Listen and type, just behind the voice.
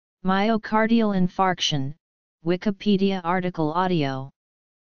Myocardial infarction, Wikipedia article audio.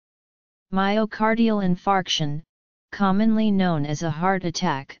 Myocardial infarction, commonly known as a heart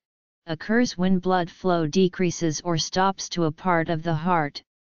attack, occurs when blood flow decreases or stops to a part of the heart,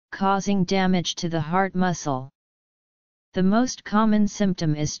 causing damage to the heart muscle. The most common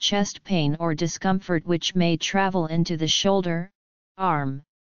symptom is chest pain or discomfort, which may travel into the shoulder, arm,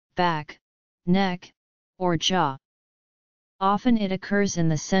 back, neck, or jaw. Often it occurs in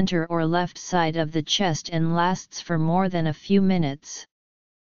the center or left side of the chest and lasts for more than a few minutes.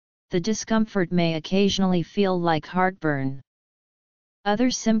 The discomfort may occasionally feel like heartburn.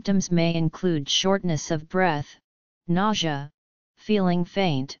 Other symptoms may include shortness of breath, nausea, feeling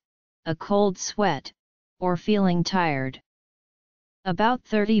faint, a cold sweat, or feeling tired. About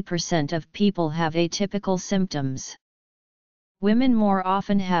 30% of people have atypical symptoms. Women more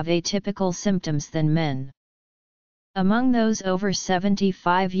often have atypical symptoms than men. Among those over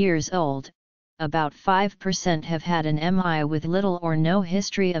 75 years old, about 5% have had an MI with little or no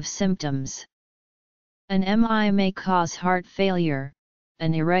history of symptoms. An MI may cause heart failure,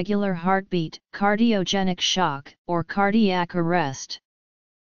 an irregular heartbeat, cardiogenic shock, or cardiac arrest.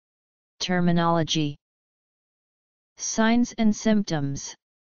 Terminology: signs and symptoms.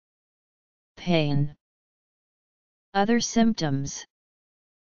 Pain. Other symptoms.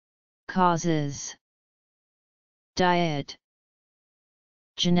 Causes. Diet.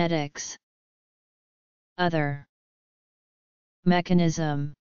 Genetics. Other.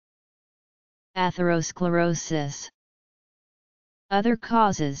 Mechanism. Atherosclerosis. Other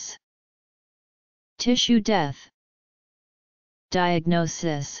causes. Tissue death.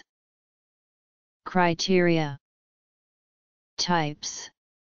 Diagnosis. Criteria. Types.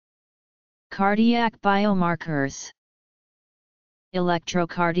 Cardiac biomarkers.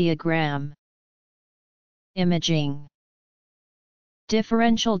 Electrocardiogram. Imaging.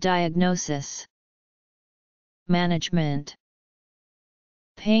 Differential diagnosis. Management.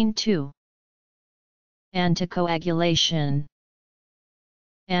 Pain 2. Anticoagulation.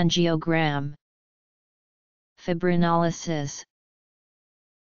 Angiogram. Fibrinolysis.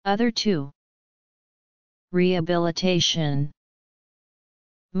 Other 2. Rehabilitation.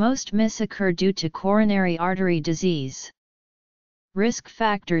 Most MIS occur due to coronary artery disease. Risk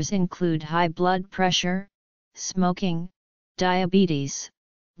factors include high blood pressure, smoking, diabetes,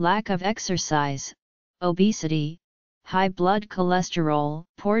 lack of exercise, obesity, high blood cholesterol,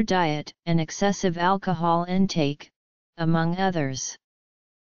 poor diet, and excessive alcohol intake, among others.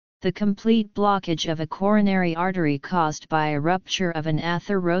 The complete blockage of a coronary artery caused by a rupture of an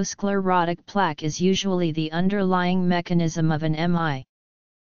atherosclerotic plaque is usually the underlying mechanism of an MI.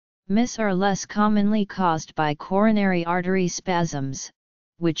 MIS are less commonly caused by coronary artery spasms,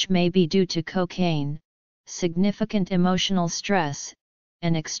 which may be due to cocaine, significant emotional stress,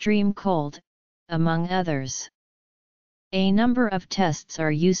 and extreme cold, among others. A number of tests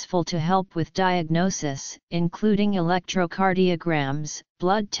are useful to help with diagnosis, including electrocardiograms,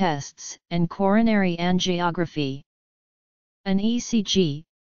 blood tests, and coronary angiography. An ECG,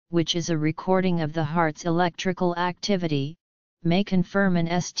 which is a recording of the heart's electrical activity, may confirm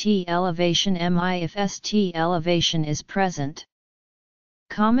an ST elevation MI if ST elevation is present.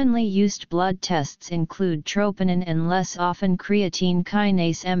 Commonly used blood tests include troponin and less often creatine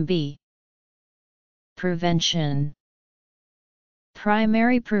kinase MB. Prevention.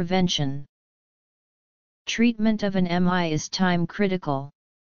 Primary prevention. Treatment of an MI is time critical.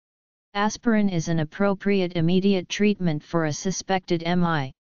 Aspirin is an appropriate immediate treatment for a suspected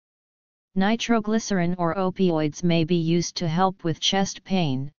MI. Nitroglycerin or opioids may be used to help with chest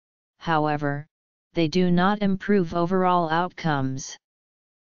pain, however, they do not improve overall outcomes.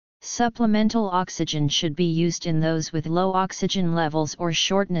 Supplemental oxygen should be used in those with low oxygen levels or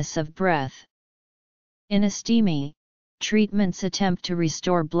shortness of breath. In STEMI, treatments attempt to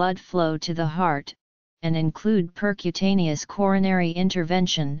restore blood flow to the heart, and include percutaneous coronary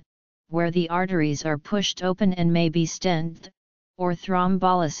intervention, where the arteries are pushed open and may be stented, or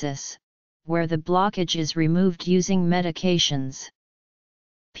thrombolysis, where the blockage is removed using medications.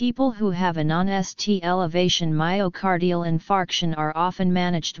 People who have a non-ST elevation myocardial infarction are often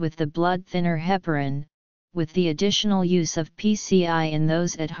managed with the blood thinner heparin, with the additional use of PCI in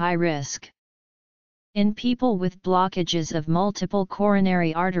those at high risk. In people with blockages of multiple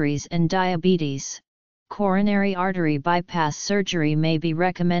coronary arteries and diabetes, coronary artery bypass surgery may be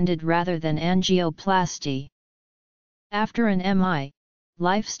recommended rather than angioplasty. After an MI,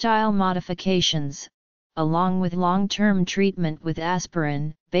 lifestyle modifications, along with long-term treatment with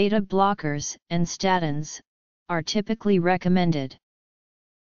aspirin, beta blockers, and statins, are typically recommended.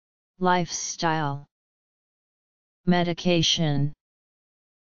 Lifestyle. Medication.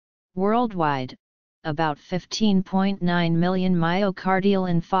 Worldwide, about 15.9 million myocardial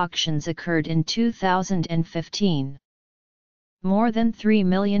infarctions occurred in 2015. More than 3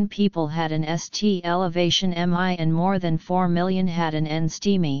 million people had an ST elevation MI and more than 4 million had an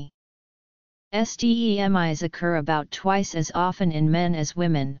NSTEMI. STEMIs occur about twice as often in men as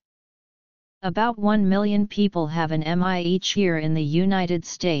women. About 1 million people have an MI each year in the United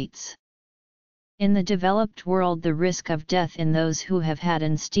States. In the developed world, the risk of death in those who have had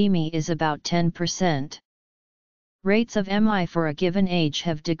an STEMI is about 10%. Rates of MI for a given age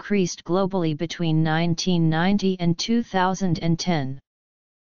have decreased globally between 1990 and 2010.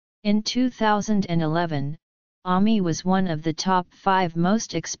 In 2011, AMI was one of the top 5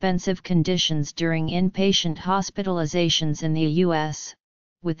 most expensive conditions during inpatient hospitalizations in the U.S.,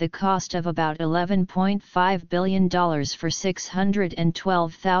 with the cost of about $11.5 billion for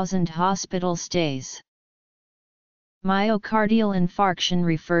 612,000 hospital stays. Myocardial infarction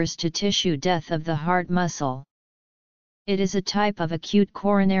refers to tissue death of the heart muscle. It is a type of acute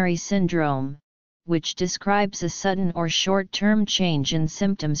coronary syndrome, which describes a sudden or short-term change in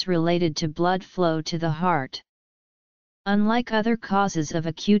symptoms related to blood flow to the heart. Unlike other causes of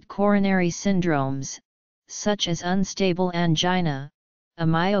acute coronary syndromes, such as unstable angina, a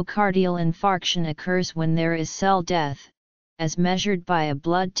myocardial infarction occurs when there is cell death, as measured by a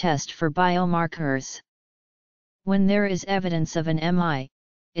blood test for biomarkers. When there is evidence of an MI,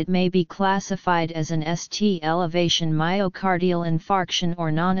 it may be classified as an ST elevation myocardial infarction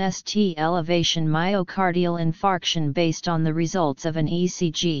or non-ST elevation myocardial infarction based on the results of an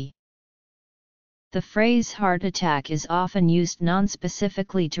ECG. The phrase heart attack is often used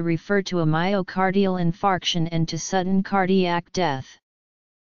nonspecifically to refer to a myocardial infarction and to sudden cardiac death.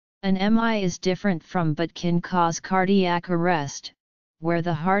 An MI is different from but can cause cardiac arrest, where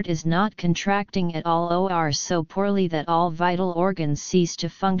the heart is not contracting at all or so poorly that all vital organs cease to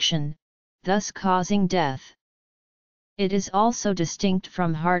function, thus causing death. It is also distinct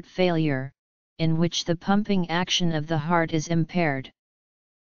from heart failure, in which the pumping action of the heart is impaired.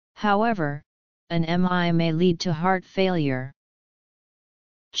 However, an MI may lead to heart failure.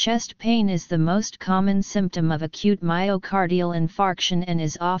 Chest pain is the most common symptom of acute myocardial infarction and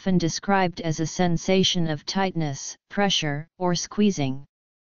is often described as a sensation of tightness, pressure, or squeezing.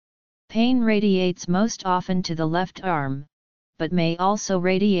 Pain radiates most often to the left arm, but may also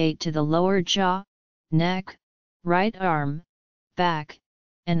radiate to the lower jaw, neck, right arm, back,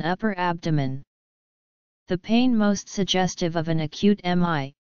 and upper abdomen. The pain most suggestive of an acute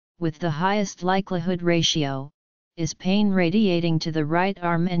MI, with the highest likelihood ratio, is pain radiating to the right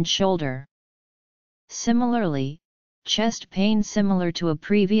arm and shoulder. Similarly, chest pain similar to a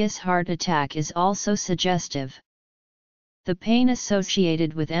previous heart attack is also suggestive. The pain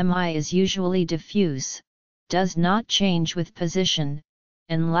associated with MI is usually diffuse, does not change with position,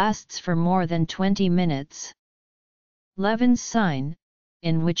 and lasts for more than 20 minutes. Levin's sign,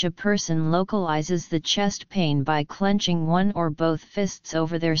 in which a person localizes the chest pain by clenching one or both fists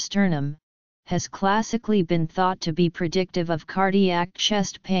over their sternum, has classically been thought to be predictive of cardiac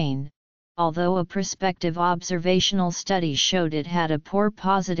chest pain, although a prospective observational study showed it had a poor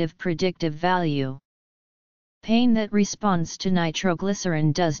positive predictive value. Pain that responds to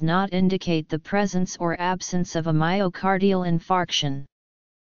nitroglycerin does not indicate the presence or absence of a myocardial infarction.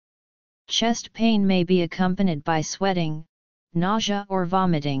 Chest pain may be accompanied by sweating, nausea or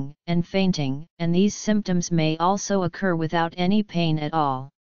vomiting, and fainting, and these symptoms may also occur without any pain at all.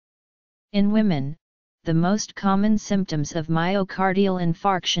 In women, the most common symptoms of myocardial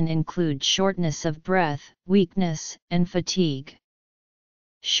infarction include shortness of breath, weakness, and fatigue.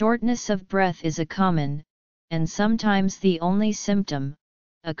 Shortness of breath is a common, and sometimes the only symptom,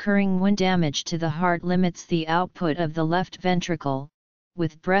 occurring when damage to the heart limits the output of the left ventricle,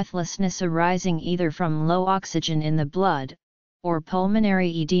 with breathlessness arising either from low oxygen in the blood, or pulmonary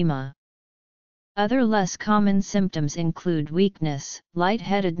edema. Other less common symptoms include weakness,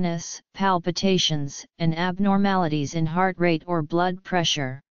 lightheadedness, palpitations, and abnormalities in heart rate or blood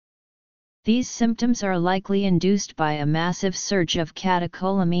pressure. These symptoms are likely induced by a massive surge of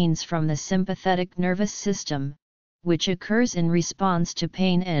catecholamines from the sympathetic nervous system, which occurs in response to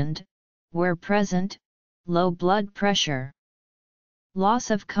pain and, where present, low blood pressure. Loss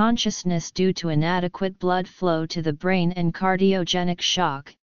of consciousness due to inadequate blood flow to the brain and cardiogenic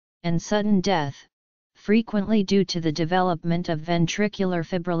shock, and sudden death, frequently due to the development of ventricular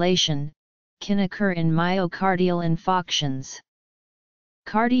fibrillation, can occur in myocardial infarctions.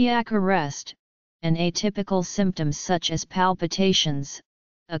 Cardiac arrest, and atypical symptoms such as palpitations,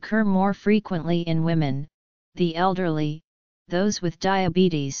 occur more frequently in women, the elderly, those with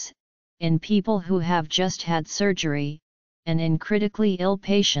diabetes, in people who have just had surgery, and in critically ill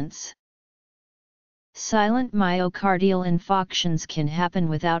patients. Silent myocardial infarctions can happen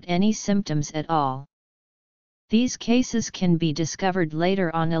without any symptoms at all. These cases can be discovered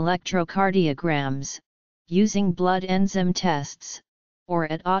later on electrocardiograms, using blood enzyme tests,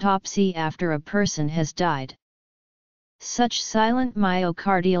 or at autopsy after a person has died. Such silent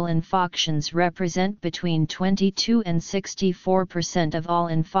myocardial infarctions represent between 22 and 64% of all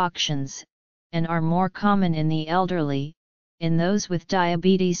infarctions, and are more common in the elderly, in those with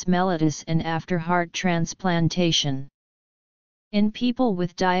diabetes mellitus and after heart transplantation. In people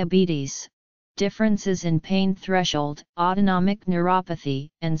with diabetes, differences in pain threshold, autonomic neuropathy,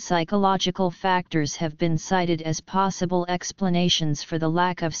 and psychological factors have been cited as possible explanations for the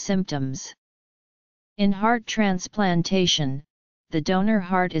lack of symptoms. In heart transplantation, the donor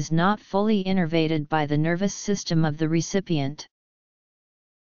heart is not fully innervated by the nervous system of the recipient.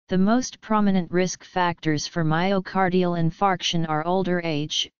 The most prominent risk factors for myocardial infarction are older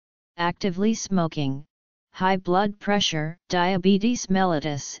age, actively smoking, high blood pressure, diabetes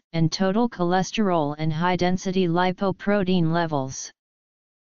mellitus, and total cholesterol and high-density lipoprotein levels.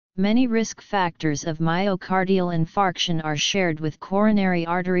 Many risk factors of myocardial infarction are shared with coronary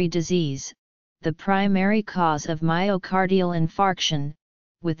artery disease, the primary cause of myocardial infarction,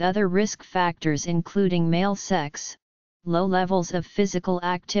 with other risk factors including male sex, low levels of physical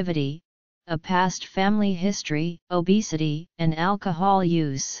activity, a past family history, obesity, and alcohol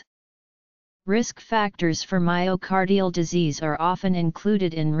use. Risk factors for myocardial disease are often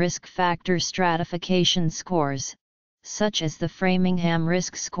included in risk factor stratification scores, such as the Framingham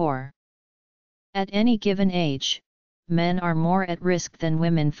Risk Score. At any given age, men are more at risk than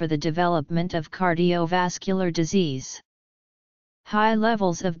women for the development of cardiovascular disease. High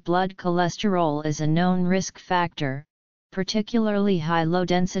levels of blood cholesterol is a known risk factor, particularly high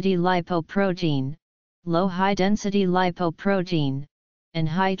low-density lipoprotein, low high-density lipoprotein, and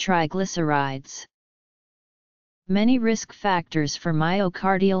high triglycerides. Many risk factors for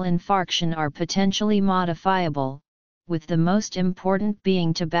myocardial infarction are potentially modifiable, with the most important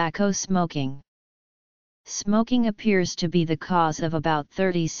being tobacco smoking. Smoking appears to be the cause of about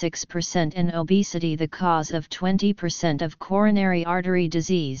 36% and obesity the cause of 20% of coronary artery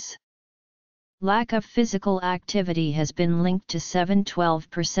disease. Lack of physical activity has been linked to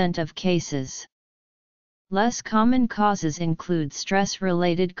 7–12% of cases. Less common causes include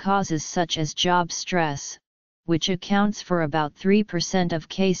stress-related causes such as job stress, which accounts for about 3% of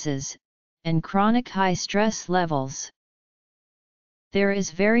cases, and chronic high stress levels. There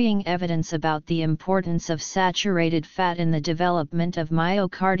is varying evidence about the importance of saturated fat in the development of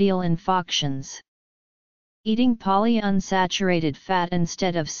myocardial infarctions. Eating polyunsaturated fat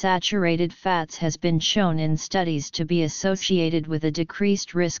instead of saturated fats has been shown in studies to be associated with a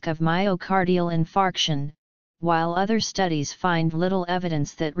decreased risk of myocardial infarction, while other studies find little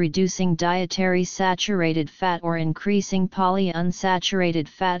evidence that reducing dietary saturated fat or increasing polyunsaturated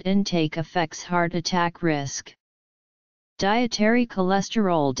fat intake affects heart attack risk. Dietary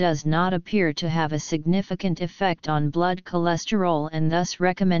cholesterol does not appear to have a significant effect on blood cholesterol, and thus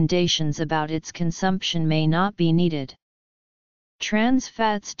recommendations about its consumption may not be needed. Trans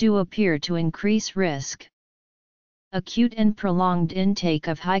fats do appear to increase risk. Acute and prolonged intake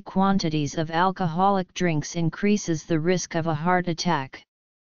of high quantities of alcoholic drinks increases the risk of a heart attack.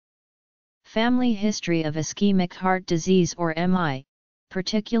 Family history of ischemic heart disease or MI,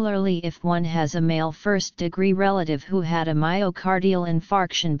 particularly if one has a male first-degree relative who had a myocardial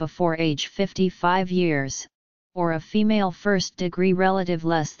infarction before age 55 years, or a female first-degree relative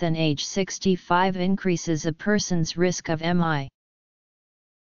less than age 65, increases a person's risk of MI.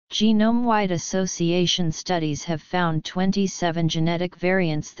 Genome-wide association studies have found 27 genetic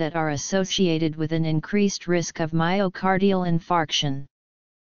variants that are associated with an increased risk of myocardial infarction.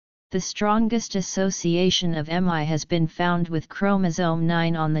 The strongest association of MI has been found with chromosome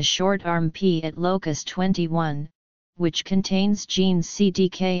 9 on the short arm P at locus 21, which contains genes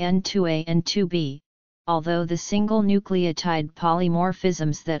CDKN2A and 2B, although the single nucleotide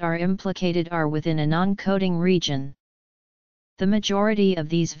polymorphisms that are implicated are within a non-coding region. The majority of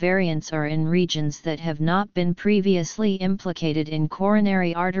these variants are in regions that have not been previously implicated in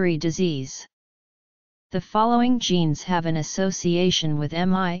coronary artery disease. The following genes have an association with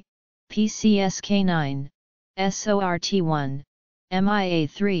MI: PCSK9, SORT1,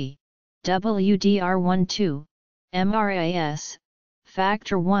 MIA3, WDR12, MRAS,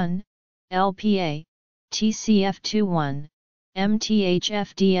 Factor 1, LPA, TCF21,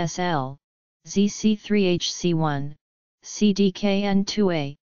 MTHFDSL, ZC3HC1,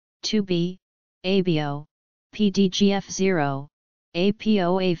 CDKN2A, 2B, ABO, PDGF0,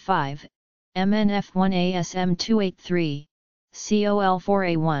 APOA5, MNF1ASM283.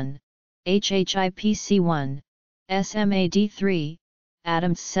 COL4A1, HHIPC1, SMAD3,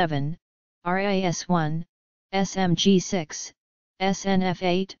 ADAMS7, RAS1, SMG6,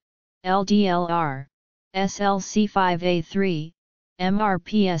 SNF8, LDLR, SLC5A3,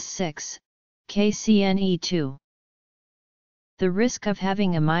 MRPS6, KCNE2. The risk of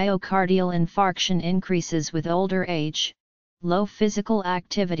having a myocardial infarction increases with older age, low physical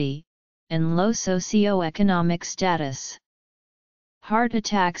activity, and low socioeconomic status. Heart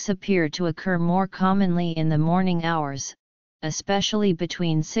attacks appear to occur more commonly in the morning hours, especially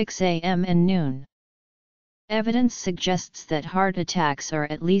between 6 a.m. and noon. Evidence suggests that heart attacks are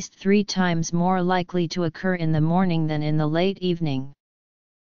at least 3 times more likely to occur in the morning than in the late evening.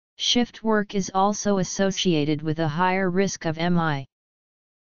 Shift work is also associated with a higher risk of MI.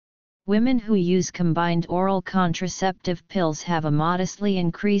 Women who use combined oral contraceptive pills have a modestly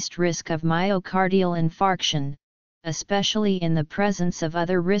increased risk of myocardial infarction, especially in the presence of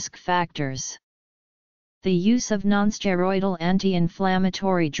other risk factors. The use of nonsteroidal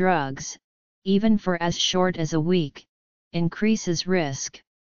anti-inflammatory drugs, even for as short as a week, increases risk.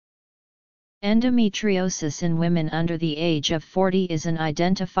 Endometriosis in women under the age of 40 is an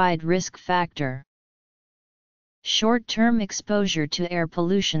identified risk factor. Short-term exposure to air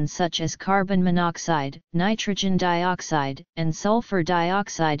pollution such as carbon monoxide, nitrogen dioxide, and sulfur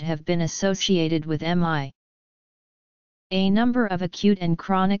dioxide have been associated with MI. A number of acute and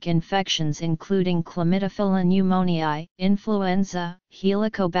chronic infections including Chlamydophila pneumoniae, influenza,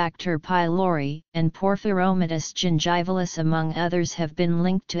 Helicobacter pylori, and Porphyromitis gingivalis among others have been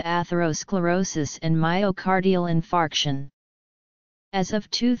linked to atherosclerosis and myocardial infarction. As of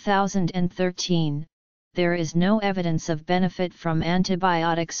 2013, there is no evidence of benefit from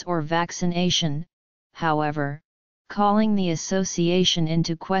antibiotics or vaccination, however, calling the association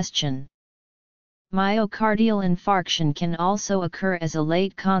into question. Myocardial infarction can also occur as a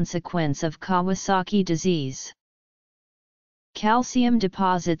late consequence of Kawasaki disease. Calcium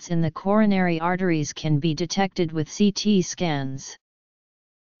deposits in the coronary arteries can be detected with CT scans.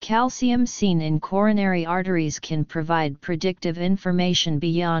 Calcium seen in coronary arteries can provide predictive information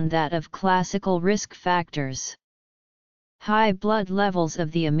beyond that of classical risk factors. High blood levels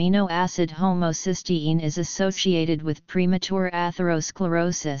of the amino acid homocysteine is associated with premature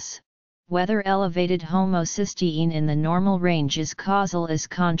atherosclerosis. Whether elevated homocysteine in the normal range is causal is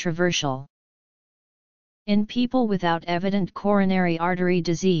controversial. In people without evident coronary artery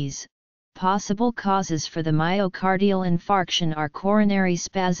disease, possible causes for the myocardial infarction are coronary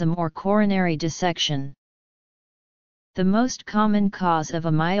spasm or coronary dissection. The most common cause of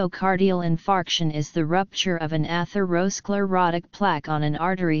a myocardial infarction is the rupture of an atherosclerotic plaque on an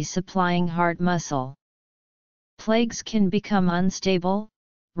artery supplying heart muscle. Plaques can become unstable,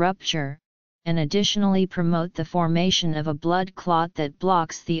 rupture, and additionally promote the formation of a blood clot that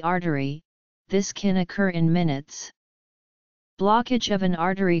blocks the artery. This can occur in minutes. Blockage of an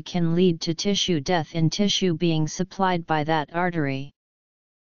artery can lead to tissue death in tissue being supplied by that artery.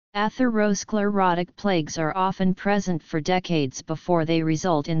 Atherosclerotic plaques are often present for decades before they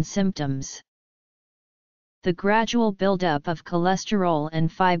result in symptoms. The gradual buildup of cholesterol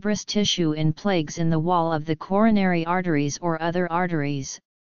and fibrous tissue in plaques in the wall of the coronary arteries or other arteries,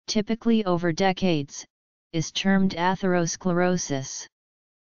 typically over decades, is termed atherosclerosis.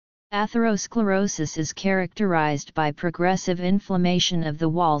 Atherosclerosis is characterized by progressive inflammation of the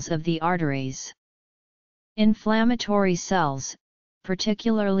walls of the arteries. Inflammatory cells,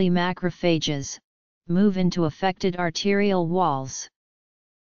 particularly macrophages, move into affected arterial walls.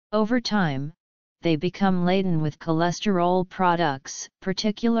 Over time, they become laden with cholesterol products,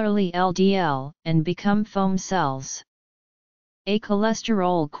 particularly LDL, and become foam cells. A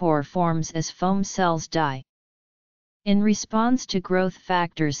cholesterol core forms as foam cells die. In response to growth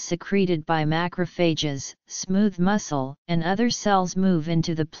factors secreted by macrophages, smooth muscle and other cells move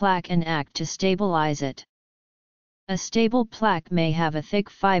into the plaque and act to stabilize it. A stable plaque may have a thick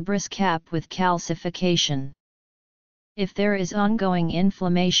fibrous cap with calcification. If there is ongoing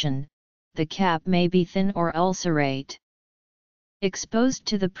inflammation, the cap may be thin or ulcerate. Exposed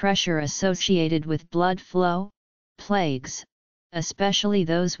to the pressure associated with blood flow, plaques, especially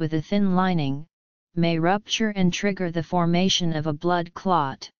those with a thin lining, may rupture and trigger the formation of a blood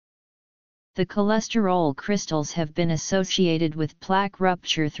clot. The cholesterol crystals have been associated with plaque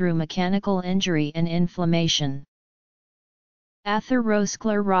rupture through mechanical injury and inflammation.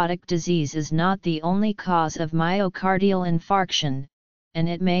 Atherosclerotic disease is not the only cause of myocardial infarction, and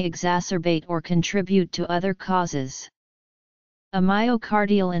it may exacerbate or contribute to other causes. A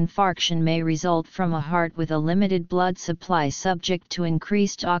myocardial infarction may result from a heart with a limited blood supply subject to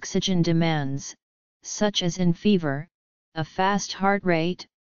increased oxygen demands, such as in fever, a fast heart rate,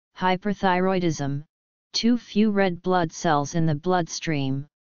 hyperthyroidism, too few red blood cells in the bloodstream,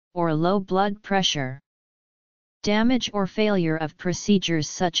 or low blood pressure. Damage or failure of procedures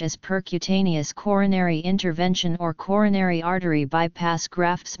such as percutaneous coronary intervention or coronary artery bypass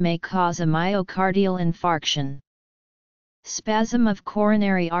grafts may cause a myocardial infarction. Spasm of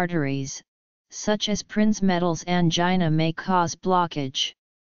coronary arteries, such as Prinzmetal's angina, may cause blockage.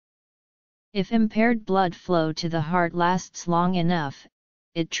 If impaired blood flow to the heart lasts long enough,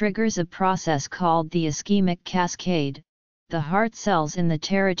 it triggers a process called the ischemic cascade. The heart cells in the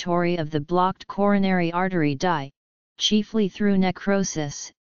territory of the blocked coronary artery die, chiefly through necrosis,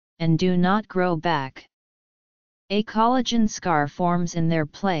 and do not grow back. A collagen scar forms in their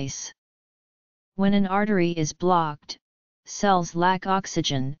place. When an artery is blocked, cells lack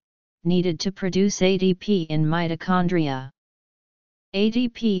oxygen, needed to produce ADP in mitochondria.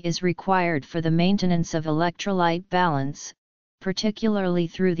 ADP is required for the maintenance of electrolyte balance, particularly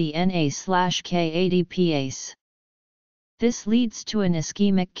through the Na/K ADPase. This leads to an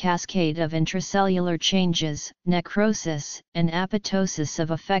ischemic cascade of intracellular changes, necrosis, and apoptosis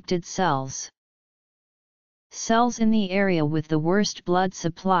of affected cells. Cells in the area with the worst blood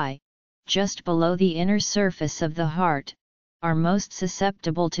supply, just below the inner surface of the heart, are most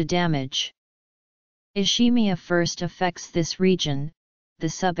susceptible to damage. Ischemia first affects this region, the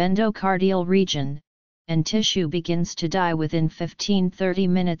subendocardial region, and tissue begins to die within 15–30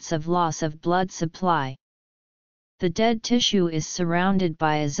 minutes of loss of blood supply. The dead tissue is surrounded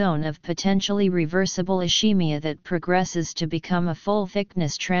by a zone of potentially reversible ischemia that progresses to become a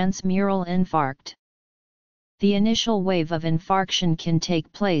full-thickness transmural infarct. The initial wave of infarction can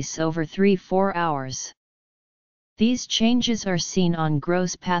take place over 3–4 hours. These changes are seen on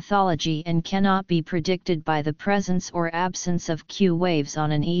gross pathology and cannot be predicted by the presence or absence of Q waves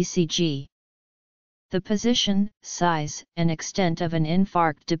on an ECG. The position, size, and extent of an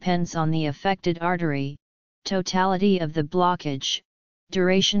infarct depends on the affected artery, totality of the blockage,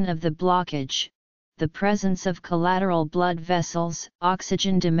 duration of the blockage, the presence of collateral blood vessels,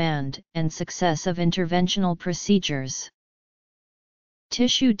 oxygen demand, and success of interventional procedures.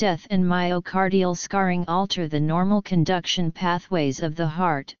 Tissue death and myocardial scarring alter the normal conduction pathways of the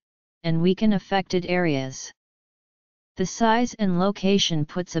heart, and weaken affected areas. The size and location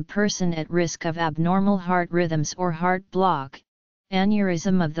puts a person at risk of abnormal heart rhythms or heart block,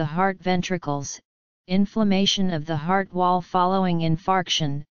 aneurysm of the heart ventricles, inflammation of the heart wall following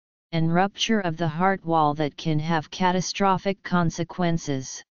infarction, and rupture of the heart wall that can have catastrophic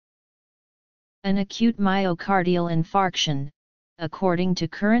consequences. An acute myocardial infarction, according to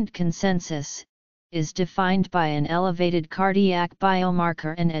current consensus, is defined by an elevated cardiac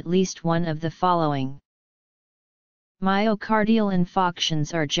biomarker and at least one of the following. Myocardial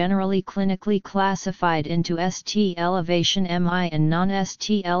infarctions are generally clinically classified into ST elevation MI and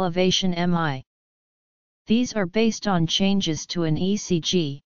non-ST elevation MI. These are based on changes to an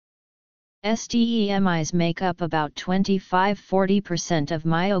ECG. STEMIs make up about 25–40% of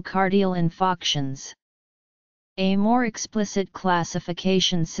myocardial infarctions. A more explicit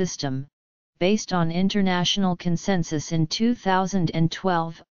classification system, based on international consensus in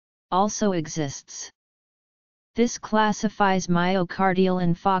 2012, also exists. This classifies myocardial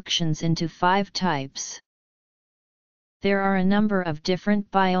infarctions into 5 types. There are a number of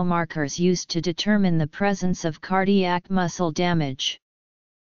different biomarkers used to determine the presence of cardiac muscle damage.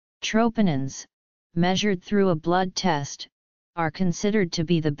 Troponins, measured through a blood test, are considered to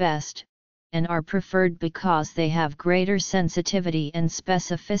be the best, and are preferred because they have greater sensitivity and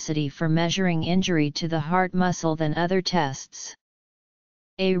specificity for measuring injury to the heart muscle than other tests.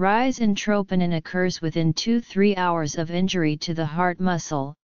 A rise in troponin occurs within 2–3 hours of injury to the heart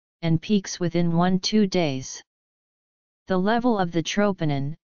muscle, and peaks within 1–2 days. The level of the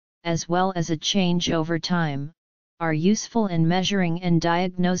troponin, as well as a change over time, are useful in measuring and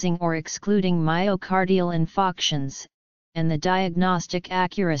diagnosing or excluding myocardial infarctions, and the diagnostic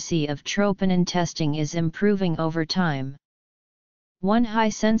accuracy of troponin testing is improving over time. One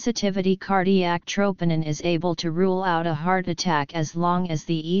high-sensitivity cardiac troponin is able to rule out a heart attack as long as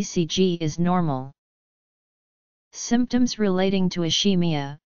the ECG is normal. Symptoms relating to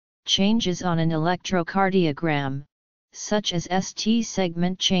ischemia, changes on an electrocardiogram, such as ST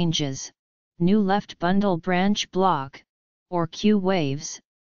segment changes, new left bundle branch block, or Q waves,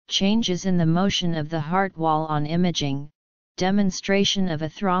 changes in the motion of the heart wall on imaging, demonstration of a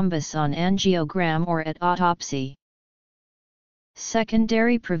thrombus on angiogram or at autopsy.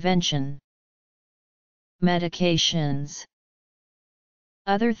 Secondary prevention. Medications.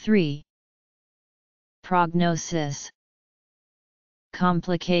 Other 3. Prognosis.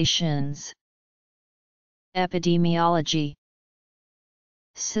 Complications. Epidemiology.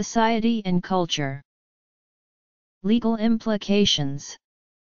 Society and culture. Legal implications.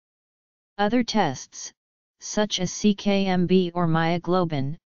 Other tests, such as CKMB or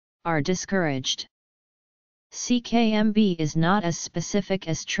myoglobin, are discouraged. CKMB is not as specific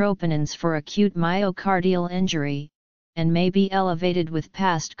as troponins for acute myocardial injury, and may be elevated with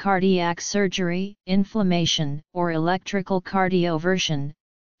past cardiac surgery, inflammation, or electrical cardioversion.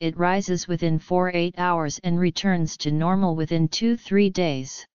 It rises within 4-8 hours and returns to normal within 2-3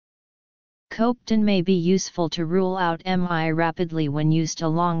 days. Coptin may be useful to rule out MI rapidly when used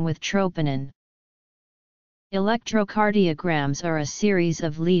along with troponin. Electrocardiograms are a series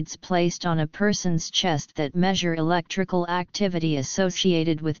of leads placed on a person's chest that measure electrical activity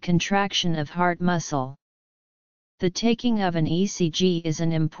associated with contraction of heart muscle. The taking of an ECG is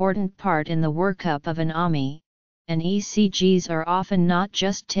an important part in the workup of an AMI, and ECGs are often not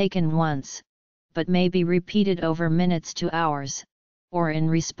just taken once, but may be repeated over minutes to hours, or in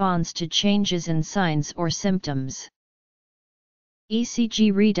response to changes in signs or symptoms.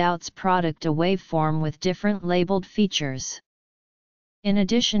 ECG readouts product a waveform with different labeled features. In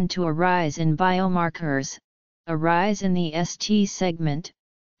addition to a rise in biomarkers, a rise in the ST segment,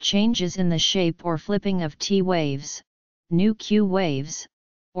 changes in the shape or flipping of T waves, new Q waves,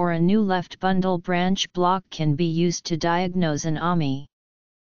 or a new left bundle branch block can be used to diagnose an AMI.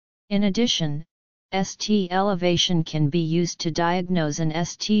 In addition, ST elevation can be used to diagnose an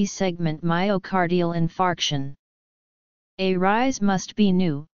ST segment myocardial infarction. A rise must be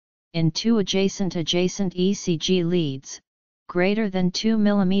new, in two adjacent ECG leads, greater than 2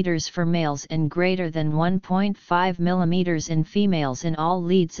 mm for males and greater than 1.5 mm in females in all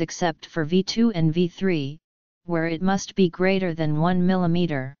leads except for V2 and V3, where it must be greater than 1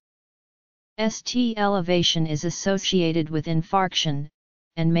 mm. ST elevation is associated with infarction,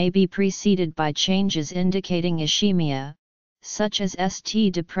 and may be preceded by changes indicating ischemia, such as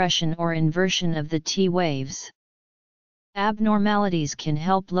ST depression or inversion of the T waves. Abnormalities can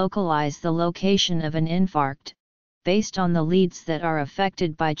help localize the location of an infarct, based on the leads that are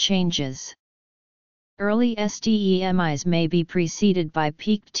affected by changes. Early STEMIs may be preceded by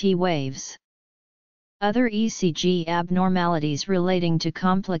peaked T waves. Other ECG abnormalities relating to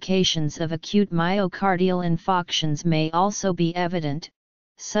complications of acute myocardial infarctions may also be evident,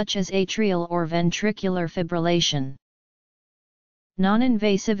 such as atrial or ventricular fibrillation.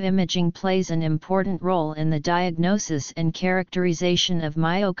 Non-invasive imaging plays an important role in the diagnosis and characterization of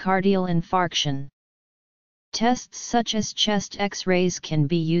myocardial infarction. Tests such as chest X-rays can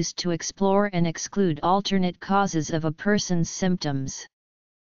be used to explore and exclude alternate causes of a person's symptoms.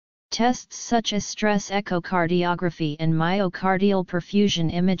 Tests such as stress echocardiography and myocardial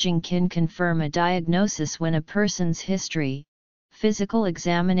perfusion imaging can confirm a diagnosis when a person's history, physical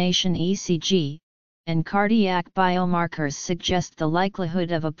examination ECG, and cardiac biomarkers suggest the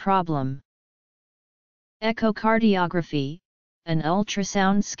likelihood of a problem. Echocardiography, an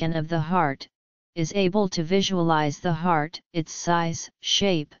ultrasound scan of the heart, is able to visualize the heart, its size,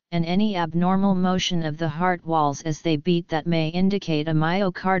 shape, and any abnormal motion of the heart walls as they beat that may indicate a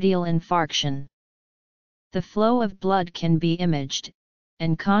myocardial infarction. The flow of blood can be imaged,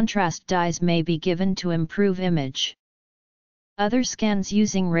 and contrast dyes may be given to improve image. Other scans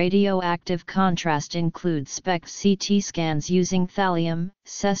using radioactive contrast include SPECT-CT scans using thallium,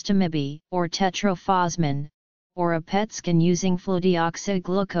 sestamib, or tetrophosmin, or a PET scan using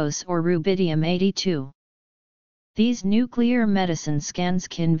fluodeoxyglucose or rubidium-82. These nuclear medicine scans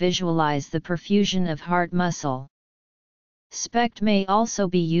can visualize the perfusion of heart muscle. SPECT may also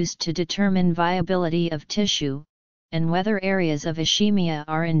be used to determine viability of tissue, and whether areas of ischemia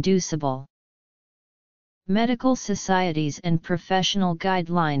are inducible. Medical societies and professional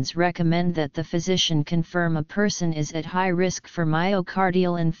guidelines recommend that the physician confirm a person is at high risk for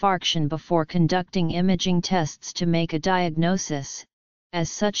myocardial infarction before conducting imaging tests to make a diagnosis, as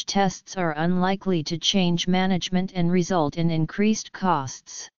such tests are unlikely to change management and result in increased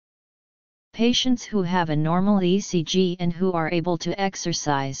costs. Patients who have a normal ECG and who are able to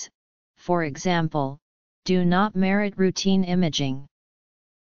exercise, for example, do not merit routine imaging.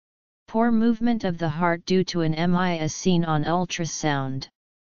 Poor movement of the heart due to an MI as seen on ultrasound.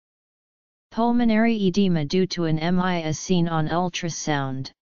 Pulmonary edema due to an MI as seen on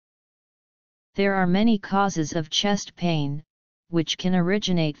ultrasound. There are many causes of chest pain, which can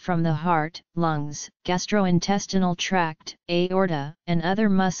originate from the heart, lungs, gastrointestinal tract, aorta, and other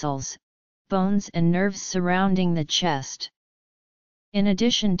muscles, bones and nerves surrounding the chest. In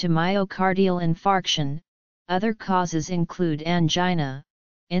addition to myocardial infarction, other causes include angina,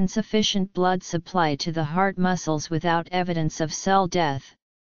 insufficient blood supply to the heart muscles without evidence of cell death,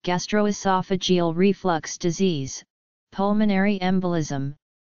 gastroesophageal reflux disease, pulmonary embolism,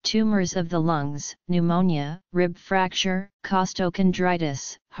 tumors of the lungs, pneumonia, rib fracture,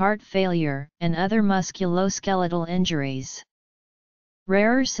 costochondritis, heart failure, and other musculoskeletal injuries.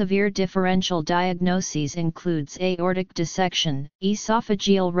 Rarer severe differential diagnoses includes aortic dissection,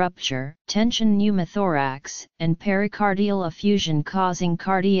 esophageal rupture, tension pneumothorax, and pericardial effusion causing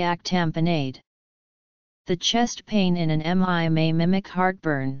cardiac tamponade. The chest pain in an MI may mimic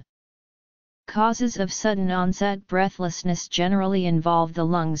heartburn. Causes of sudden onset breathlessness generally involve the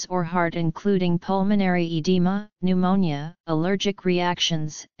lungs or heart, including pulmonary edema, pneumonia, allergic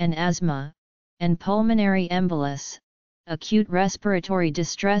reactions, and asthma, and pulmonary embolus, acute respiratory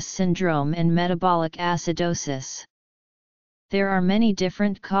distress syndrome, and metabolic acidosis. There are many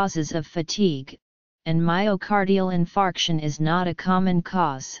different causes of fatigue, and myocardial infarction is not a common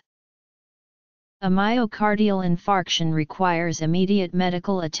cause. A myocardial infarction requires immediate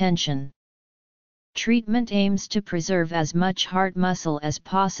medical attention. Treatment aims to preserve as much heart muscle as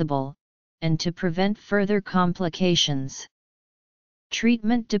possible, and to prevent further complications.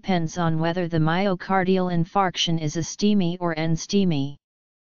 Treatment depends on whether the myocardial infarction is a STEMI or NSTEMI.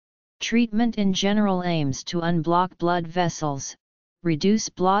 Treatment in general aims to unblock blood vessels, reduce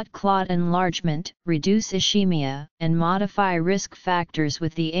blood clot enlargement, reduce ischemia, and modify risk factors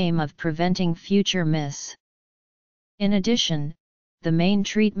with the aim of preventing future MIS. In addition, the main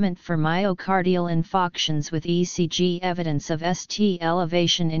treatment for myocardial infarctions with ECG evidence of ST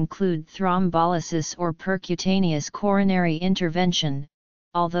elevation include thrombolysis or percutaneous coronary intervention,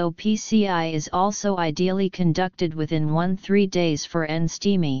 although PCI is also ideally conducted within 1-3 days for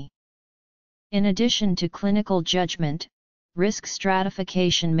NSTEMI. In addition to clinical judgment, risk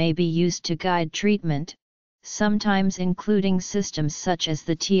stratification may be used to guide treatment, sometimes including systems such as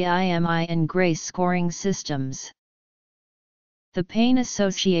the TIMI and GRACE scoring systems. The pain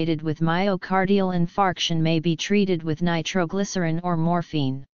associated with myocardial infarction may be treated with nitroglycerin or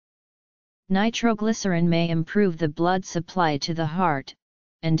morphine. Nitroglycerin may improve the blood supply to the heart,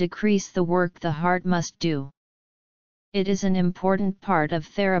 and decrease the work the heart must do. It is an important part of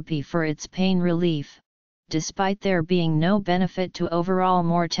therapy for its pain relief, despite there being no benefit to overall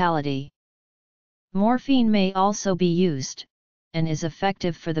mortality. Morphine may also be used, and is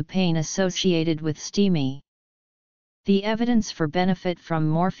effective for the pain associated with STEMI. The evidence for benefit from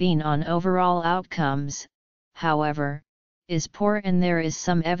morphine on overall outcomes, however, is poor, and there is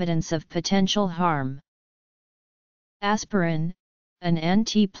some evidence of potential harm. Aspirin, an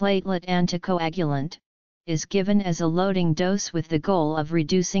antiplatelet anticoagulant, is given as a loading dose with the goal of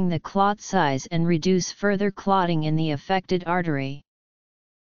reducing the clot size and reduce further clotting in the affected artery.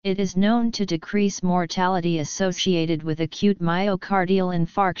 It is known to decrease mortality associated with acute myocardial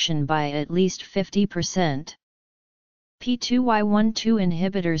infarction by at least 50%. P2Y12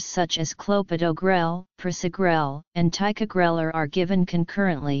 inhibitors such as clopidogrel, prasugrel, and ticagrelor are given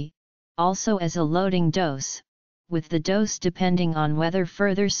concurrently, also as a loading dose, with the dose depending on whether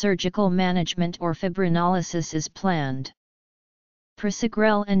further surgical management or fibrinolysis is planned.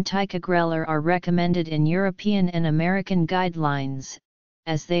 Prasugrel and ticagrelor are recommended in European and American guidelines,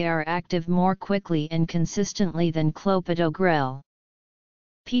 as they are active more quickly and consistently than clopidogrel.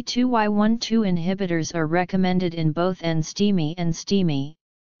 P2Y12 inhibitors are recommended in both NSTEMI and STEMI,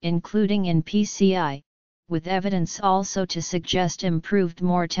 including in PCI, with evidence also to suggest improved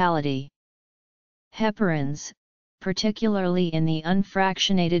mortality. Heparins, particularly in the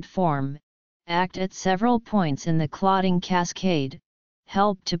unfractionated form, act at several points in the clotting cascade,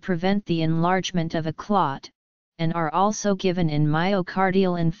 help to prevent the enlargement of a clot, and are also given in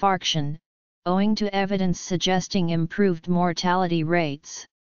myocardial infarction, owing to evidence suggesting improved mortality rates.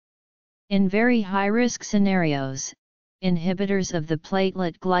 In very high-risk scenarios, inhibitors of the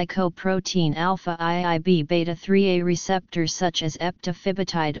platelet glycoprotein alpha IIB beta 3A receptors such as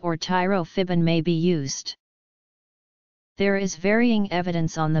eptifibatide or tirofiban may be used. There is varying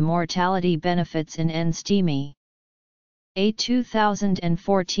evidence on the mortality benefits in NSTEMI. A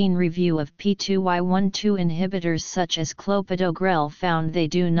 2014 review of P2Y12 inhibitors such as clopidogrel found they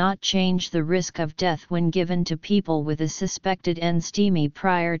do not change the risk of death when given to people with a suspected NSTEMI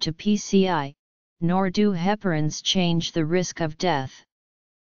prior to PCI, nor do heparins change the risk of death.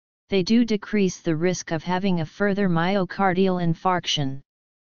 They do decrease the risk of having a further myocardial infarction.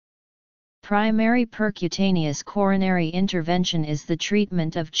 Primary percutaneous coronary intervention is the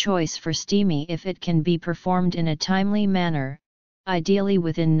treatment of choice for STEMI if it can be performed in a timely manner, ideally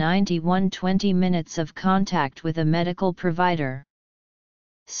within 90–120 minutes of contact with a medical provider.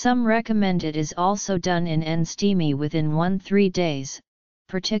 Some recommend it is also done in NSTEMI within 1–3 days,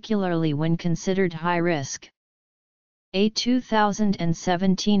 particularly when considered high risk. A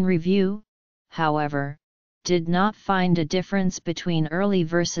 2017 review, however, did not find a difference between early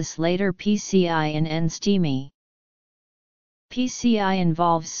versus later PCI in NSTEMI. PCI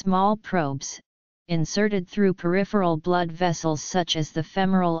involves small probes, inserted through peripheral blood vessels such as the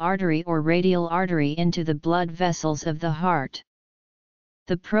femoral artery or radial artery into the blood vessels of the heart.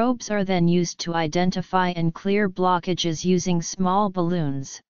 The probes are then used to identify and clear blockages using small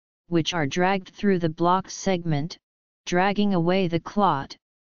balloons, which are dragged through the blocked segment, dragging away the clot,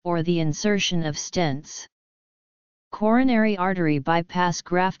 or the insertion of stents. Coronary artery bypass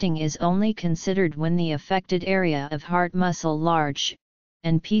grafting is only considered when the affected area of heart muscle large,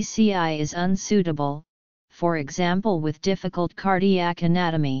 and PCI is unsuitable, for example with difficult cardiac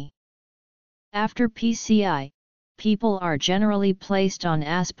anatomy. After PCI, people are generally placed on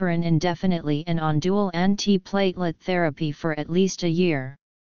aspirin indefinitely and on dual antiplatelet therapy for at least a year.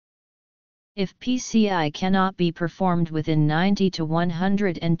 If PCI cannot be performed within 90 to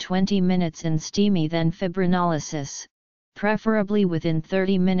 120 minutes in STEMI, then fibrinolysis, preferably within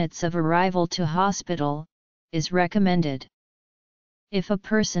 30 minutes of arrival to hospital, is recommended. If a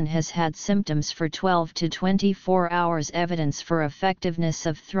person has had symptoms for 12 to 24 hours, evidence for effectiveness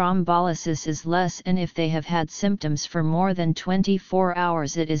of thrombolysis is less, and if they have had symptoms for more than 24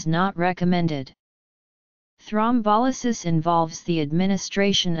 hours, it is not recommended. Thrombolysis involves the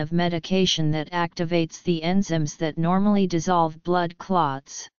administration of medication that activates the enzymes that normally dissolve blood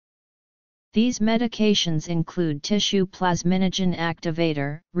clots. These medications include tissue plasminogen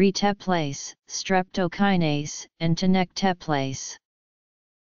activator, reteplase, streptokinase, and tenecteplase.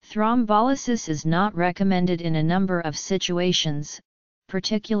 Thrombolysis is not recommended in a number of situations,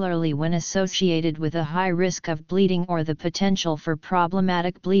 particularly when associated with a high risk of bleeding or the potential for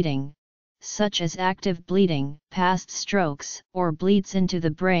problematic bleeding, such as active bleeding, past strokes, or bleeds into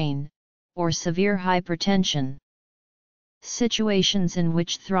the brain, or severe hypertension. Situations in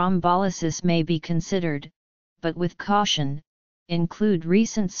which thrombolysis may be considered, but with caution, include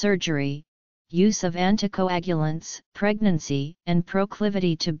recent surgery, use of anticoagulants, pregnancy, and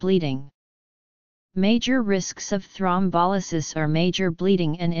proclivity to bleeding. Major risks of thrombolysis are major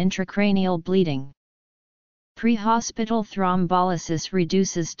bleeding and intracranial bleeding. Pre-hospital thrombolysis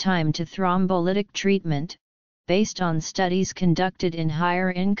reduces time to thrombolytic treatment, based on studies conducted in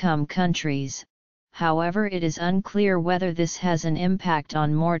higher-income countries. However, it is unclear whether this has an impact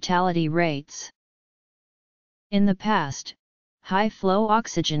on mortality rates. In the past, high-flow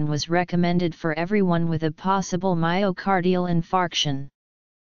oxygen was recommended for everyone with a possible myocardial infarction.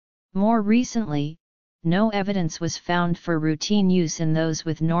 More recently, no evidence was found for routine use in those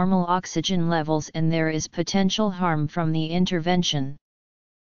with normal oxygen levels, and there is potential harm from the intervention.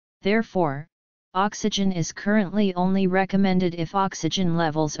 Therefore, oxygen is currently only recommended if oxygen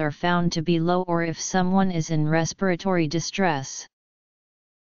levels are found to be low or if someone is in respiratory distress.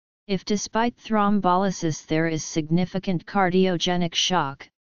 If despite thrombolysis there is significant cardiogenic shock,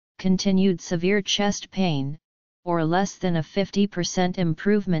 continued severe chest pain, or less than a 50%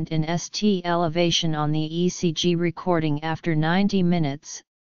 improvement in ST elevation on the ECG recording after 90 minutes,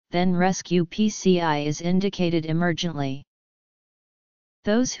 then rescue PCI is indicated emergently.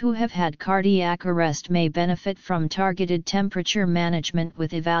 Those who have had cardiac arrest may benefit from targeted temperature management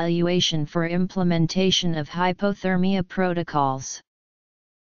with evaluation for implementation of hypothermia protocols.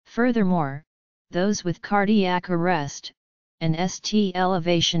 Furthermore, those with cardiac arrest, and ST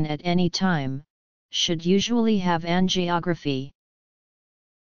elevation at any time, should usually have angiography.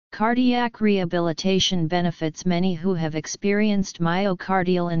 Cardiac rehabilitation benefits many who have experienced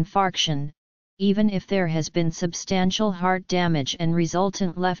myocardial infarction, even if there has been substantial heart damage and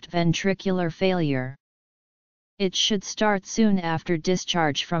resultant left ventricular failure. It should start soon after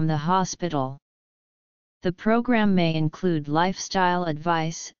discharge from the hospital. The program may include lifestyle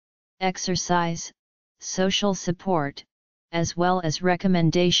advice, exercise, social support, as well as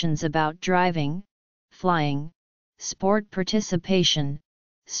recommendations about driving, flying, sport participation,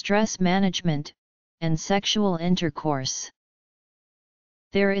 stress management, and sexual intercourse.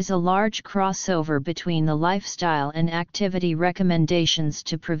 There is a large crossover between the lifestyle and activity recommendations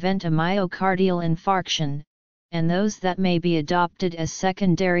to prevent a myocardial infarction, and those that may be adopted as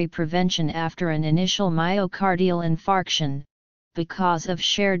secondary prevention after an initial myocardial infarction, because of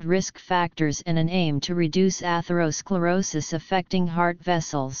shared risk factors and an aim to reduce atherosclerosis affecting heart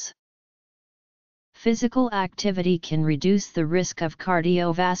vessels. Physical activity can reduce the risk of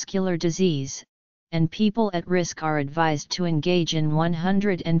cardiovascular disease, and people at risk are advised to engage in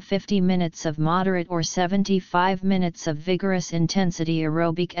 150 minutes of moderate or 75 minutes of vigorous intensity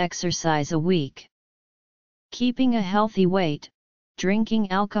aerobic exercise a week. Keeping a healthy weight, drinking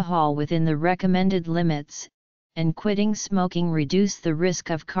alcohol within the recommended limits, and quitting smoking reduce the risk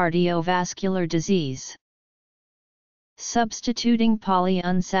of cardiovascular disease. Substituting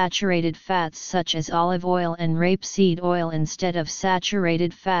polyunsaturated fats such as olive oil and rapeseed oil instead of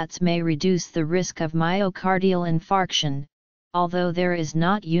saturated fats may reduce the risk of myocardial infarction, although there is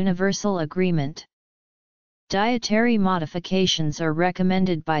not universal agreement. Dietary modifications are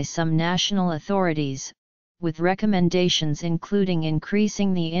recommended by some national authorities, with recommendations including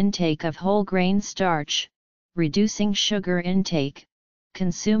increasing the intake of whole grain starch, reducing sugar intake,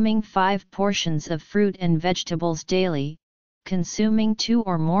 consuming 5 portions of fruit and vegetables daily, consuming 2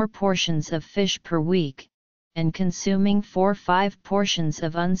 or more portions of fish per week, and consuming 4-5 portions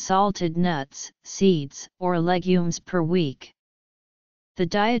of unsalted nuts, seeds, or legumes per week. The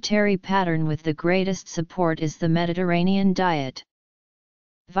dietary pattern with the greatest support is the Mediterranean diet.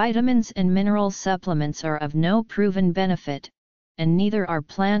 Vitamins and mineral supplements are of no proven benefit, and neither are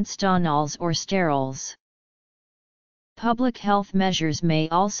plant stanols or sterols. Public health measures may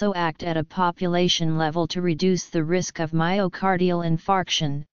also act at a population level to reduce the risk of myocardial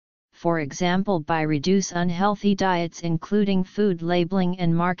infarction, for example by reduce unhealthy diets including food labeling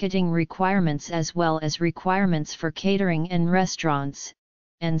and marketing requirements as well as requirements for catering and restaurants,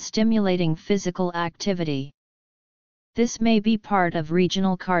 and stimulating physical activity. This may be part of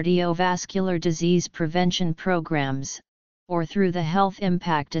regional cardiovascular disease prevention programs, or through the health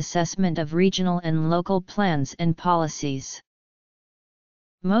impact assessment of regional and local plans and policies.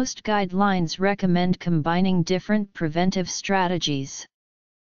 Most guidelines recommend combining different preventive strategies.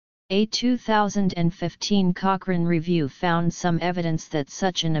 A 2015 Cochrane review found some evidence that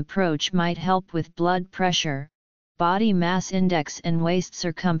such an approach might help with blood pressure, body mass index and waist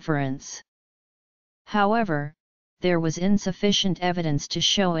circumference. However, there was insufficient evidence to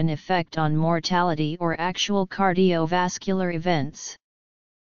show an effect on mortality or actual cardiovascular events.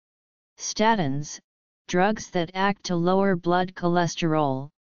 Statins, drugs that act to lower blood cholesterol,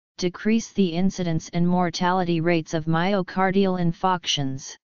 decrease the incidence and mortality rates of myocardial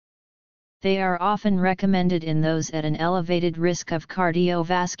infarctions. They are often recommended in those at an elevated risk of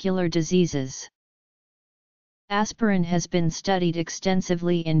cardiovascular diseases. Aspirin has been studied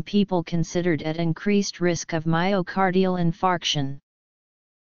extensively in people considered at increased risk of myocardial infarction.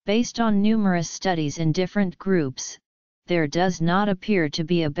 Based on numerous studies in different groups, there does not appear to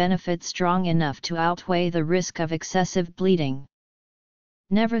be a benefit strong enough to outweigh the risk of excessive bleeding.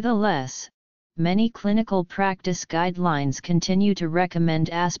 Nevertheless, many clinical practice guidelines continue to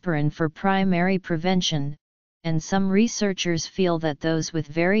recommend aspirin for primary prevention, and some researchers feel that those with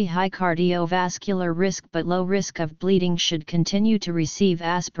very high cardiovascular risk but low risk of bleeding should continue to receive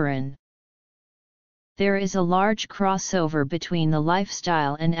aspirin. There is a large crossover between the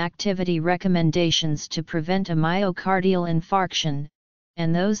lifestyle and activity recommendations to prevent a myocardial infarction,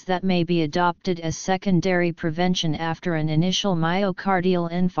 and those that may be adopted as secondary prevention after an initial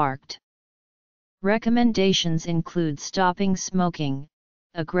myocardial infarct. Recommendations include stopping smoking,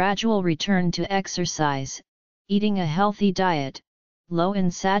 a gradual return to exercise, eating a healthy diet, low in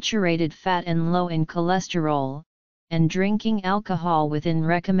saturated fat and low in cholesterol, and drinking alcohol within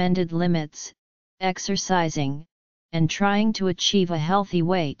recommended limits, exercising, and trying to achieve a healthy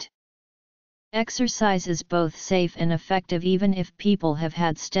weight. Exercise is both safe and effective even if people have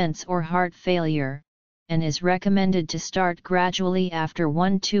had stents or heart failure, and is recommended to start gradually after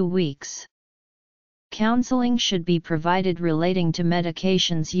 1-2 weeks. Counseling should be provided relating to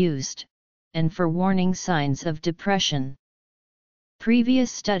medications used, and for warning signs of depression. Previous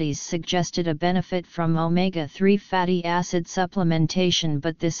studies suggested a benefit from omega-3 fatty acid supplementation,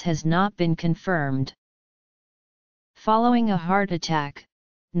 but this has not been confirmed. Following a heart attack,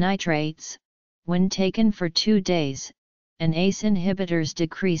 nitrates, when taken for 2 days, and ACE inhibitors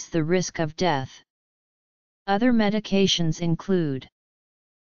decrease the risk of death. Other medications include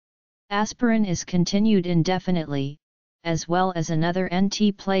aspirin is continued indefinitely, as well as another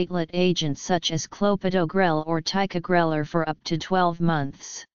antiplatelet agent such as clopidogrel or ticagrelor for up to 12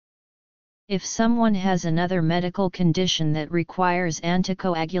 months. If someone has another medical condition that requires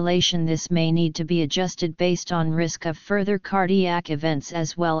anticoagulation, this may need to be adjusted based on risk of further cardiac events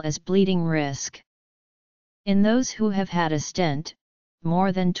as well as bleeding risk. In those who have had a stent,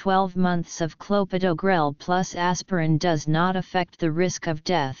 more than 12 months of clopidogrel plus aspirin does not affect the risk of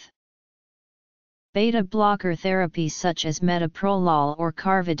death. Beta blocker therapy such as metoprolol or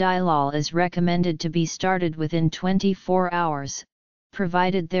carvedilol is recommended to be started within 24 hours,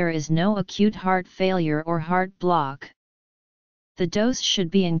 provided there is no acute heart failure or heart block. The dose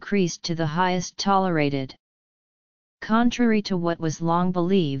should be increased to the highest tolerated. Contrary to what was long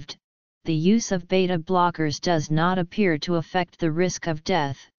believed, the use of beta blockers does not appear to affect the risk of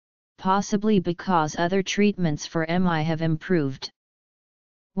death, possibly because other treatments for MI have improved.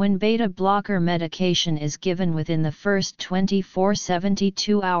 When beta blocker medication is given within the first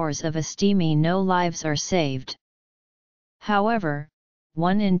 24-72 hours of a STEMI, no lives are saved. However,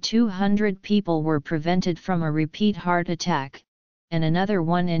 1 in 200 people were prevented from a repeat heart attack, and another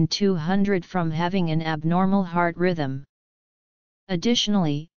 1 in 200 from having an abnormal heart rhythm.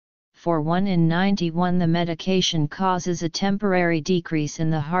 Additionally, for 1 in 91 the medication causes a temporary decrease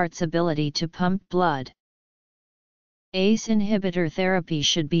in the heart's ability to pump blood. ACE inhibitor therapy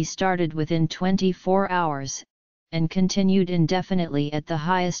should be started within 24 hours, and continued indefinitely at the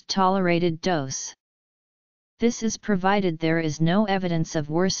highest tolerated dose. This is provided there is no evidence of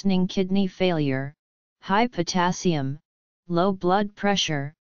worsening kidney failure, high potassium, low blood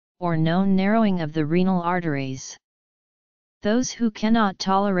pressure, or known narrowing of the renal arteries. Those who cannot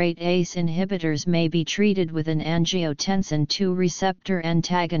tolerate ACE inhibitors may be treated with an angiotensin II receptor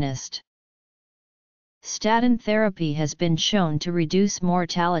antagonist. Statin therapy has been shown to reduce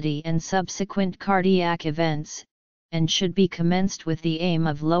mortality and subsequent cardiac events, and should be commenced with the aim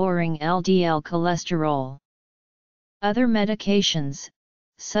of lowering LDL cholesterol. Other medications,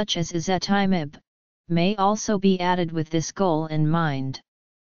 such as ezetimibe, may also be added with this goal in mind.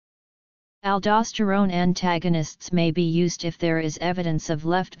 Aldosterone antagonists may be used if there is evidence of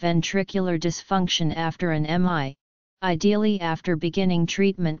left ventricular dysfunction after an MI, ideally after beginning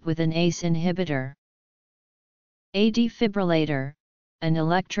treatment with an ACE inhibitor. A defibrillator, an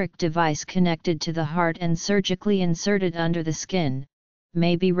electric device connected to the heart and surgically inserted under the skin,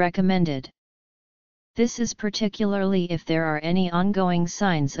 may be recommended. This is particularly if there are any ongoing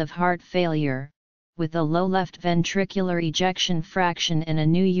signs of heart failure, with a low left ventricular ejection fraction and a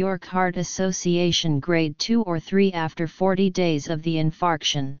New York Heart Association grade 2 or 3 after 40 days of the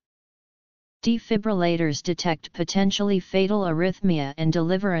infarction. Defibrillators detect potentially fatal arrhythmia and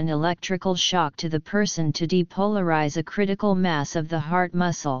deliver an electrical shock to the person to depolarize a critical mass of the heart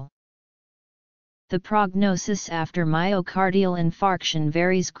muscle. The prognosis after myocardial infarction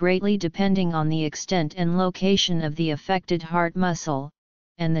varies greatly depending on the extent and location of the affected heart muscle,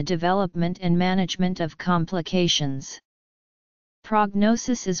 and the development and management of complications.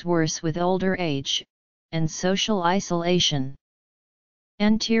 Prognosis is worse with older age, and social isolation.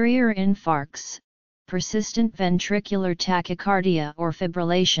 Anterior infarcts, persistent ventricular tachycardia or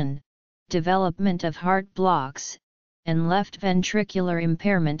fibrillation, development of heart blocks, and left ventricular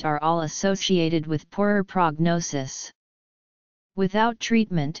impairment are all associated with poorer prognosis. Without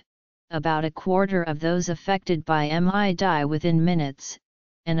treatment, about a quarter of those affected by MI die within minutes,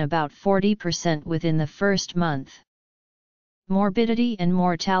 and about 40% within the first month. Morbidity and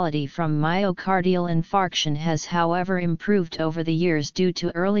mortality from myocardial infarction has however improved over the years due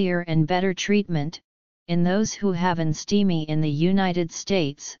to earlier and better treatment. In those who have an STEMI in the United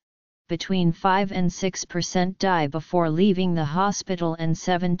States, between 5 and 6% die before leaving the hospital and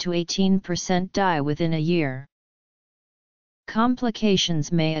 7 to 18% die within a year.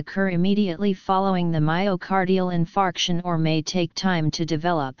 Complications may occur immediately following the myocardial infarction or may take time to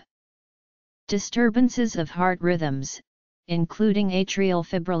develop. Disturbances of heart rhythms, including atrial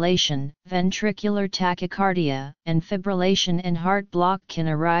fibrillation, ventricular tachycardia, and fibrillation and heart block, can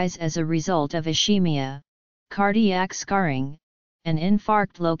arise as a result of ischemia, cardiac scarring, and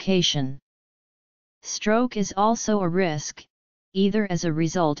infarct location. Stroke is also a risk, either as a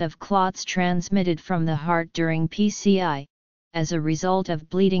result of clots transmitted from the heart during PCI, as a result of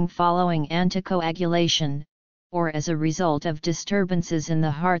bleeding following anticoagulation, or as a result of disturbances in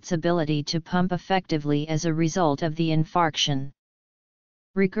the heart's ability to pump effectively as a result of the infarction.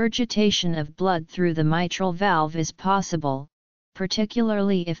 Regurgitation of blood through the mitral valve is possible,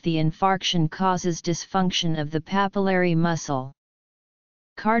 particularly if the infarction causes dysfunction of the papillary muscle.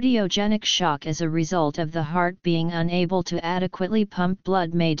 Cardiogenic shock as a result of the heart being unable to adequately pump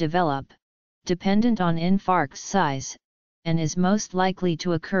blood may develop, dependent on infarct size, and is most likely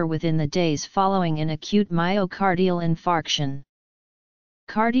to occur within the days following an acute myocardial infarction.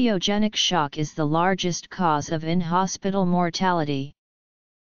 Cardiogenic shock is the largest cause of in-hospital mortality.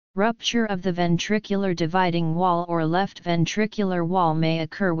 Rupture of the ventricular dividing wall or left ventricular wall may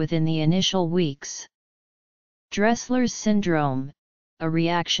occur within the initial weeks. Dressler's syndrome, a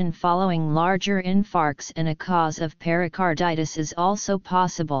reaction following larger infarcts and a cause of pericarditis, is also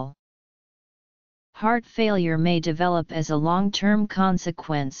possible. Heart failure may develop as a long-term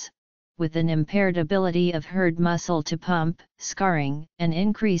consequence, with an impaired ability of heart muscle to pump, scarring, and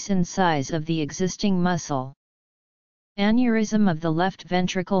increase in size of the existing muscle. Aneurysm of the left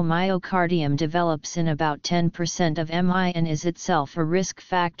ventricle myocardium develops in about 10% of MI and is itself a risk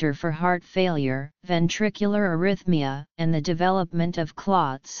factor for heart failure, ventricular arrhythmia, and the development of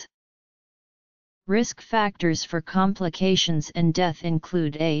clots. Risk factors for complications and death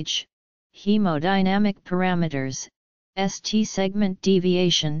include age, hemodynamic parameters, ST segment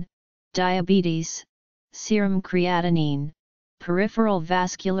deviation, diabetes, serum creatinine, peripheral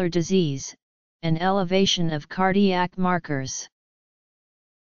vascular disease, and elevation of cardiac markers.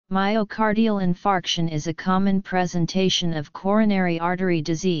 Myocardial infarction is a common presentation of coronary artery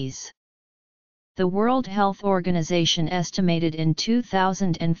disease. The World Health Organization estimated in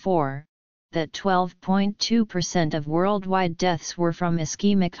 2004 that 12.2% of worldwide deaths were from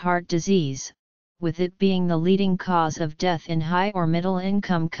ischemic heart disease, with it being the leading cause of death in high or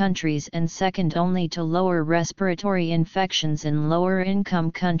middle-income countries and second only to lower respiratory infections in lower-income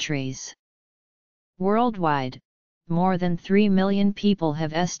countries. Worldwide, more than 3 million people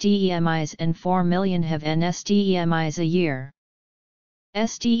have STEMIs and 4 million have NSTEMIs a year.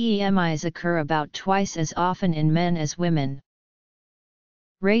 STEMIs occur about twice as often in men as women.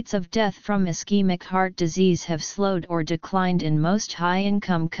 Rates of death from ischemic heart disease have slowed or declined in most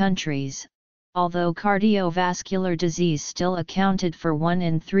high-income countries, although cardiovascular disease still accounted for 1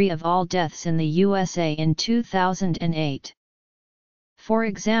 in 3 of all deaths in the USA in 2008. For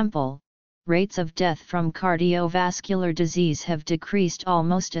example, rates of death from cardiovascular disease have decreased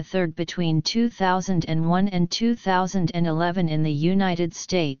almost a third between 2001 and 2011 in the United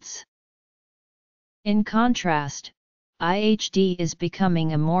States. In contrast, IHD is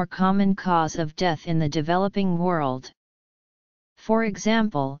becoming a more common cause of death in the developing world. For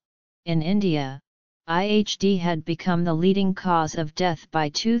example, in India, IHD had become the leading cause of death by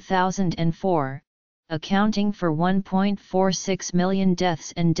 2004, accounting for 1.46 million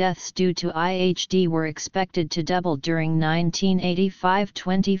deaths, and deaths due to IHD were expected to double during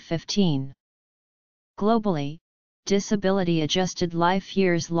 1985-2015. Globally, disability-adjusted life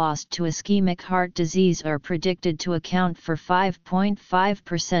years lost to ischemic heart disease are predicted to account for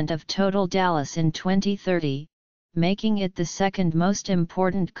 5.5% of total DALAS in 2030, making it the second most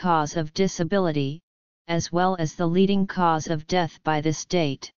important cause of disability, as well as the leading cause of death by this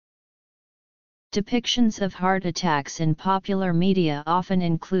date. Depictions of heart attacks in popular media often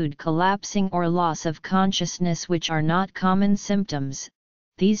include collapsing or loss of consciousness, which are not common symptoms.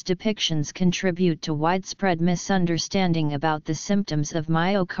 These depictions contribute to widespread misunderstanding about the symptoms of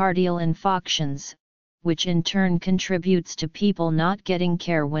myocardial infarctions, which in turn contributes to people not getting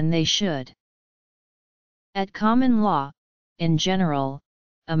care when they should. At common law, in general,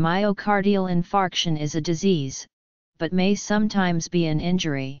 a myocardial infarction is a disease, but may sometimes be an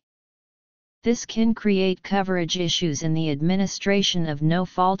injury. This can create coverage issues in the administration of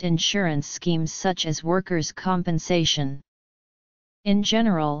no-fault insurance schemes such as workers' compensation. In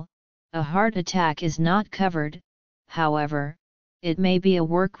general, a heart attack is not covered. However, it may be a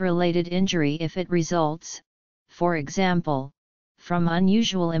work-related injury if it results, for example, from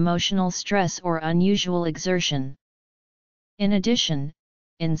unusual emotional stress or unusual exertion. In addition,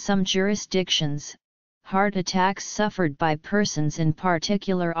 in some jurisdictions, heart attacks suffered by persons in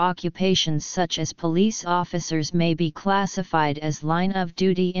particular occupations such as police officers may be classified as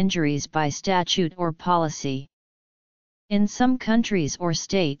line-of-duty injuries by statute or policy. In some countries or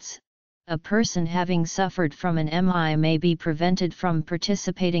states, a person having suffered from an MI may be prevented from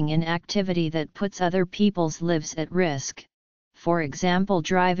participating in activity that puts other people's lives at risk, for example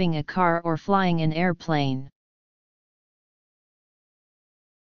driving a car or flying an airplane.